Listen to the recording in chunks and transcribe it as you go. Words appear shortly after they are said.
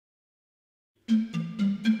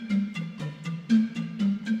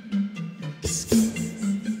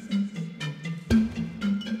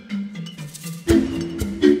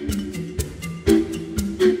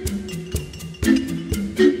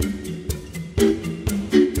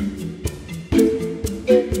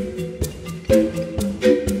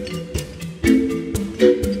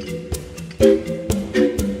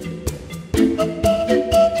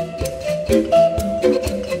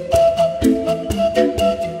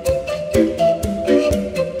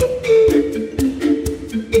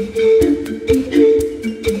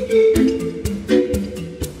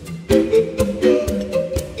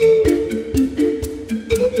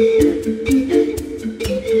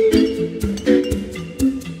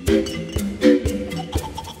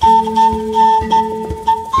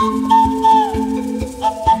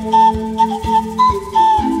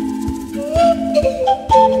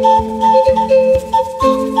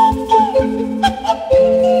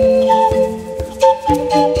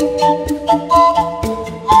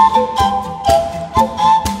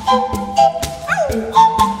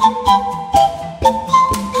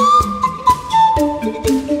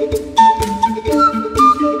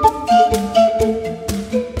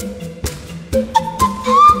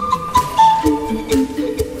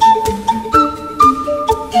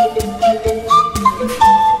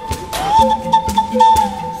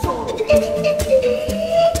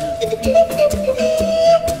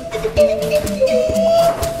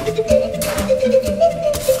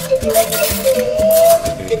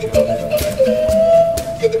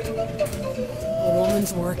A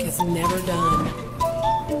woman's work is never done.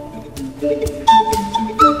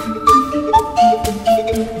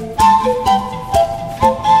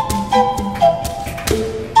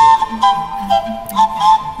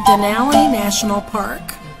 Denali National Park.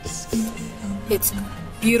 It's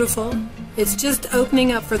beautiful. It's just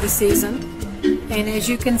opening up for the season. And as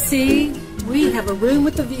you can see, we have a room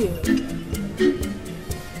with a view.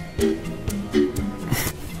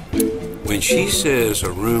 When she says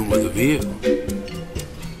a room with a view,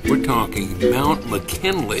 we're talking Mount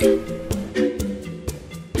McKinley.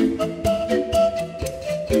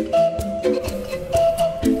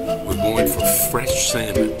 We're going for fresh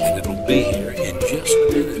salmon, and it'll be here in just a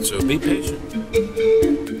minute, so be patient.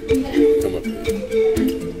 Come up here.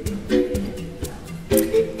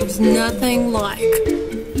 There's nothing like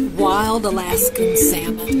wild Alaskan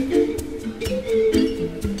salmon.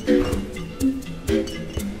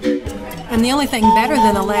 And the only thing better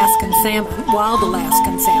than Alaskan salmon, wild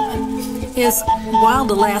Alaskan salmon, is wild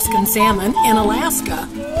Alaskan salmon in Alaska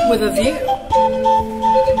with a view.